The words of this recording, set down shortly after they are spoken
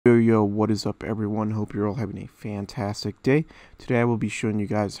Yo, what is up everyone? Hope you're all having a fantastic day. Today I will be showing you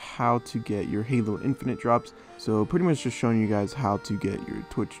guys how to get your Halo Infinite drops. So pretty much just showing you guys how to get your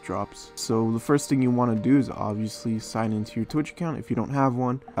Twitch drops. So the first thing you want to do is obviously sign into your Twitch account. If you don't have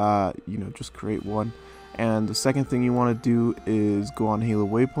one, just create one. And the second thing you want to do is go on Halo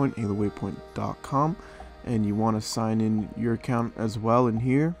Waypoint, halowaypoint.com, and you want to sign in your account as well in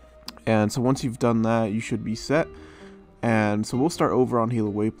here. And so once you've done that, you should be set. And so we'll start over on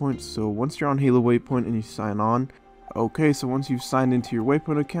Halo Waypoint. So once you're on Halo Waypoint and you sign on, okay, so once you've signed into your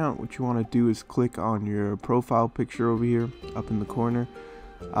Waypoint account, what you want to do is click on your profile picture over here up in the corner,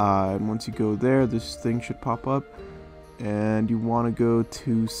 and once you go there, this thing should pop up, and you want to go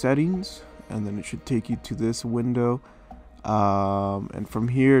to settings, and then it should take you to this window, and from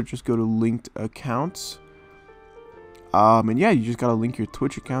here just go to linked accounts, and yeah, you just gotta link your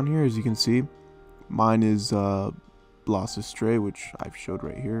Twitch account here. As you can see, mine is LostODST, which I've showed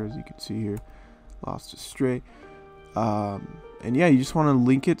right here, as you can see here, LostODST. And yeah, you just want to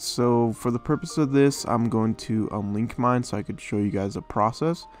link it. So for the purpose of this, I'm going to unlink mine so I could show you guys a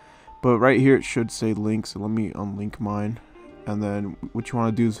process. But right here it should say link, so let me unlink mine. And then what you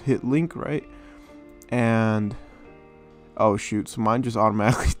want to do is hit link, right? And oh shoot, so mine just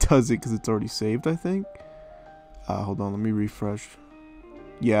automatically does it because it's already saved, I think. Hold on, let me refresh.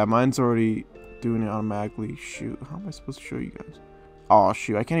 Yeah, mine's already doing it automatically. Shoot, how am I supposed to show you guys? Oh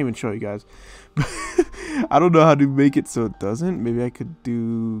shoot, I can't even show you guys. I don't know how to make it so it doesn't. Maybe I could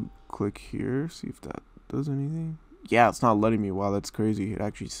do click here, see if that does anything. Yeah, it's not letting me. Wow, that's crazy. It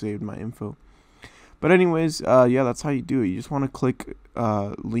actually saved my info. But anyways, yeah, that's how you do it. You just want to click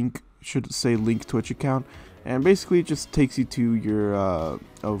link, should say link Twitch account, and basically it just takes you to your a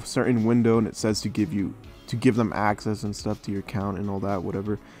certain window, and it says to give them access and stuff to your account and all that,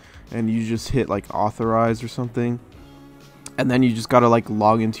 whatever. And you just hit like authorize or something, and then you just gotta like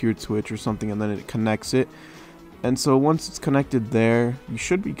log into your Twitch or something, and then it connects it. And so once it's connected there, you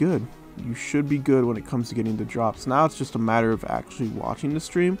should be good. You should be good when it comes to getting the drops. Now it's just a matter of actually watching the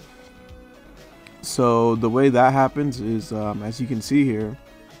stream. So the way that happens is, as you can see here,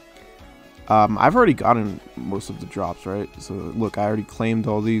 I've already gotten most of the drops, right? So look, I already claimed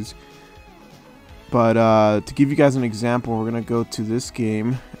all these. But to give you guys an example, we're going to go to this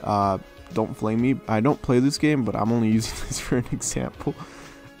game. Don't flame me. I don't play this game, but I'm only using this for an example.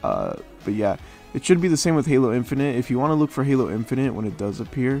 But yeah, it should be the same with Halo Infinite. If you want to look for Halo Infinite when it does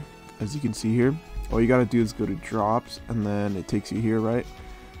appear, as you can see here, all you got to do is go to drops, and then it takes you here, right?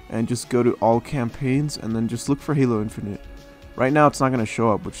 And just go to all campaigns, and then just look for Halo Infinite. Right now, it's not going to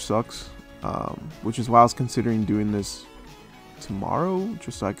show up, which sucks. Which is why I was considering doing this tomorrow,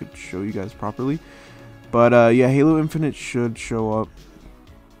 just so I could show you guys properly. But yeah, Halo Infinite should show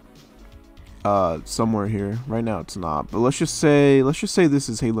up somewhere here. Right now it's not, but let's just say this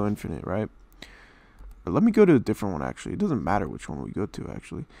is Halo Infinite, right? But let me go to a different one. Actually, it doesn't matter which one we go to,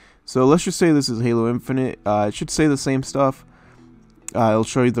 actually. So let's just say this is Halo Infinite. It should say the same stuff. It'll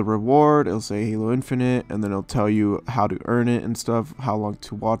show you the reward, it'll say Halo Infinite, and then it'll tell you how to earn it and stuff, how long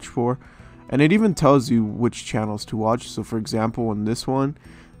to watch for. And it even tells you which channels to watch. So for example, in this one,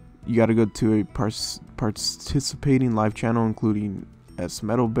 you got to go to a participating live channel, including S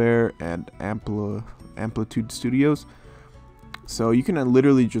Metal Bear and Amplitude Studios. So you can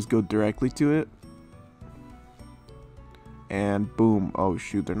literally just go directly to it, and boom. Oh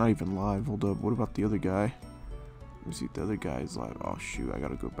shoot, they're not even live. Hold up, what about the other guy? Let me see if the other guy is live. Oh shoot, I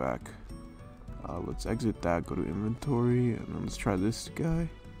gotta go back. Let's exit that, go to inventory, and then let's try this guy.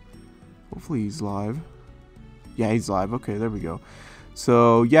 Hopefully he's live. Yeah, he's live. Okay, there we go.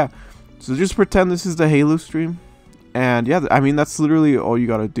 So yeah, so just pretend this is the Halo stream, and yeah, I mean that's literally all you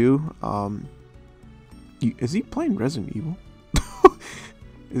gotta do. Is he playing Resident Evil?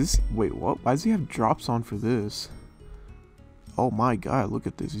 Wait, what? Why does he have drops on for this? Oh my god, look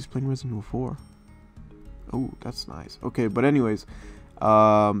at this. He's playing Resident Evil 4. Oh, that's nice. Okay, but anyways,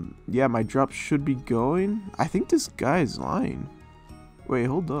 yeah, my drops should be going. I think this guy is lying. Wait,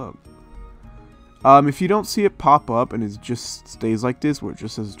 hold up. If you don't see it pop up and it just stays like this, where it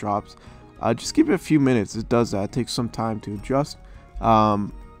just says drops, just give it a few minutes. It does that. It takes some time to adjust.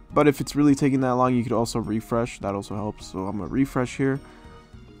 But if it's really taking that long, you could also refresh. That also helps. So I'm gonna refresh here,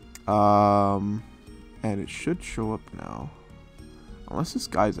 and it should show up now. Unless this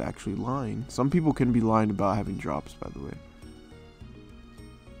guy's actually lying. Some people can be lying about having drops, by the way.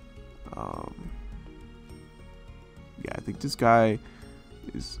 Yeah, I think this guy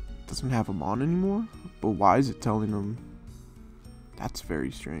doesn't have them on anymore. But why is it telling him? That's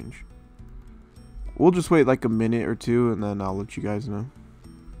very strange. We'll just wait like a minute or two, and then I'll let you guys know.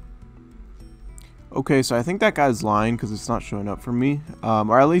 Okay, so I think that guy's lying because it's not showing up for me.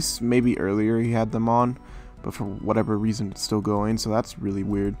 Or at least maybe earlier he had them on, but for whatever reason it's still going, so that's really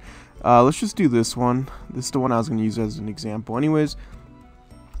weird. Let's just do this one. This is the one I was going to use as an example anyways.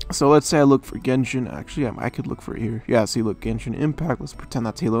 So let's say I look for Genshin. Actually, I could look for it here. Yeah, see, look, Genshin Impact. Let's pretend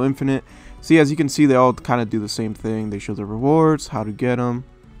that's Halo Infinite. See, as you can see, they all kind of do the same thing. They show the rewards, how to get them,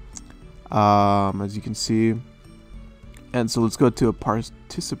 as you can see. And so let's go to a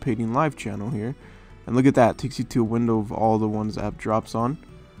participating live channel here. And look at that. It takes you to a window of all the ones that have drops on.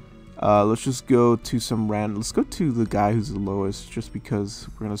 Let's just go to some random. Let's go to the guy who's the lowest, just because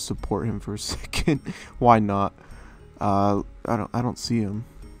we're going to support him for a second. Why not? I don't see him.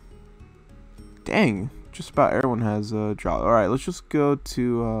 Dang, just about everyone has a drop. All right, let's just go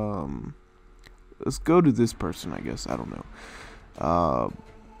to this person, I guess. I don't know.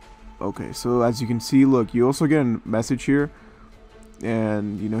 Okay, so as you can see, look, you also get a message here,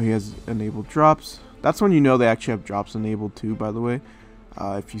 and you know he has enabled drops. That's when you know they actually have drops enabled too, by the way.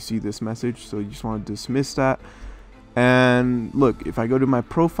 If you see this message, so you just want to dismiss that. And look, if I go to my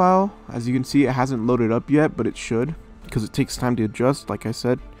profile, as you can see, it hasn't loaded up yet, but it should, because it takes time to adjust, like I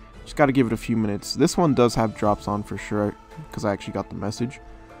said. Just got to give it a few minutes. This one does have drops on for sure, because I actually got the message.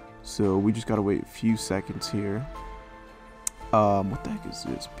 So we just got to wait a few seconds here. What the heck is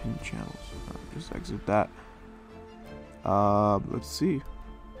this? Pin channels. Just exit that. Let's see.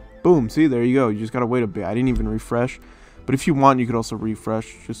 Boom. See, there you go. You just got to wait a bit. I didn't even refresh. But if you want, you could also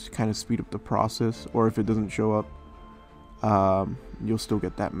refresh, just to kind of speed up the process. Or if it doesn't show up, you'll still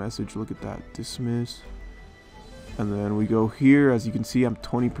get that message. Look at that. Dismiss. And then we go here. As you can see, I'm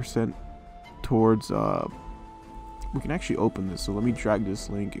 20% towards we can actually open this, so let me drag this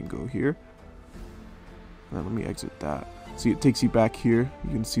link and go here, and then let me exit that. See, it takes you back here. You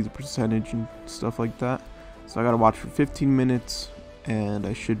can see the percentage and stuff like that. So I gotta watch for 15 minutes and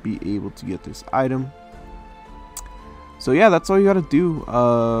I should be able to get this item. So yeah, that's all you gotta do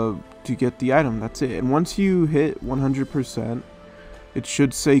to get the item. That's it. And once you hit 100%, it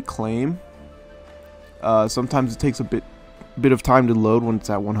should say claim. Sometimes it takes a bit of time to load when it's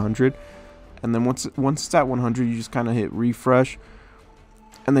at 100, and then once it's at 100, you just kind of hit refresh,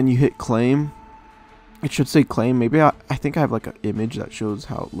 and then you hit claim. It should say claim. Maybe I think I have like an image that shows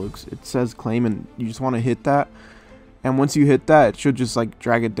how it looks. It says claim, and you just want to hit that. And once you hit that, it should just like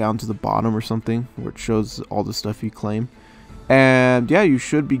drag it down to the bottom or something where it shows all the stuff you claim. And yeah, you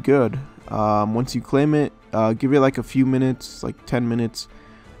should be good. Once you claim it, give it like a few minutes, like 10 minutes.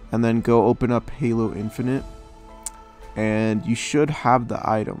 And then go open up Halo Infinite, and you should have the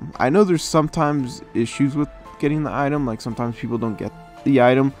item. I know there's sometimes issues with getting the item, like sometimes people don't get the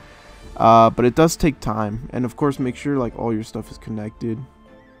item, but it does take time. And of course, make sure like all your stuff is connected,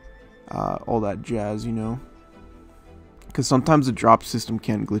 all that jazz, you know, because sometimes the drop system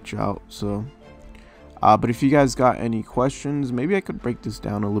can glitch out. So, but if you guys got any questions, maybe I could break this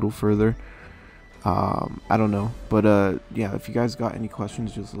down a little further. I don't know, but yeah, if you guys got any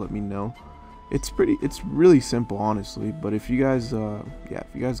questions, just let me know. It's really simple, honestly. But if you guys yeah, if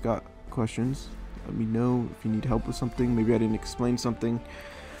you guys got questions, let me know. If you need help with something, maybe I didn't explain something,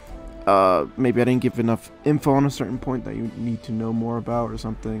 maybe I didn't give enough info on a certain point that you need to know more about or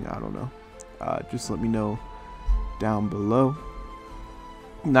something, I don't know. Just let me know down below.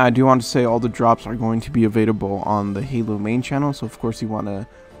 Now I do want to say all the drops are going to be available on the Halo main channel, so of course you want to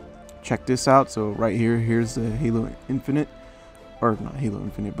check this out. So right here, here's the Halo Infinite, or not Halo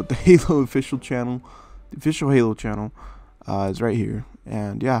Infinite, but the Halo official channel. The official Halo channel is right here.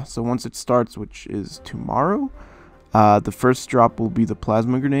 And yeah, so once it starts, which is tomorrow, the first drop will be the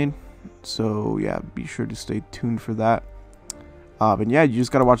plasma grenade. So yeah, be sure to stay tuned for that. And yeah, you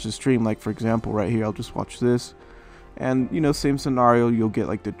just gotta watch the stream. Like for example, right here, I'll just watch this, and you know, same scenario, you'll get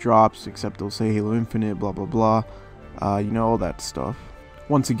like the drops, except they'll say Halo Infinite, blah blah blah, you know, all that stuff.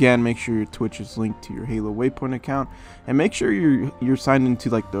 Once again, make sure your Twitch is linked to your Halo Waypoint account, and make sure you're signed into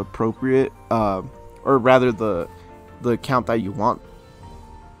like the appropriate, or rather the account that you want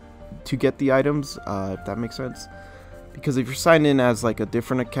to get the items, if that makes sense. Because if you're signed in as like a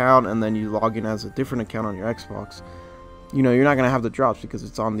different account and then you log in as a different account on your Xbox, you know, you're not gonna have the drops because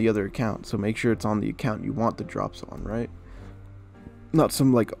it's on the other account. So make sure it's on the account you want the drops on, right? Not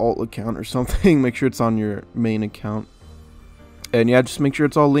some like alt account or something. Make sure it's on your main account. And yeah, just make sure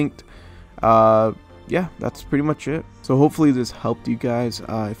it's all linked. Yeah, that's pretty much it. So hopefully this helped you guys.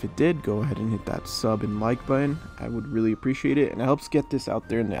 If it did, go ahead and hit that sub and like button. I would really appreciate it, and it helps get this out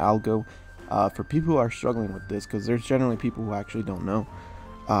there in the algo for people who are struggling with this, because there's generally people who actually don't know.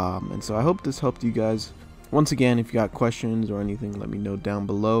 And so I hope this helped you guys. Once again, if you got questions or anything, let me know down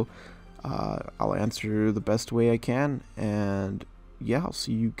below. I'll answer the best way I can. And yeah, I'll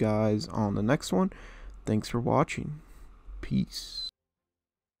see you guys on the next one. Thanks for watching. Peace.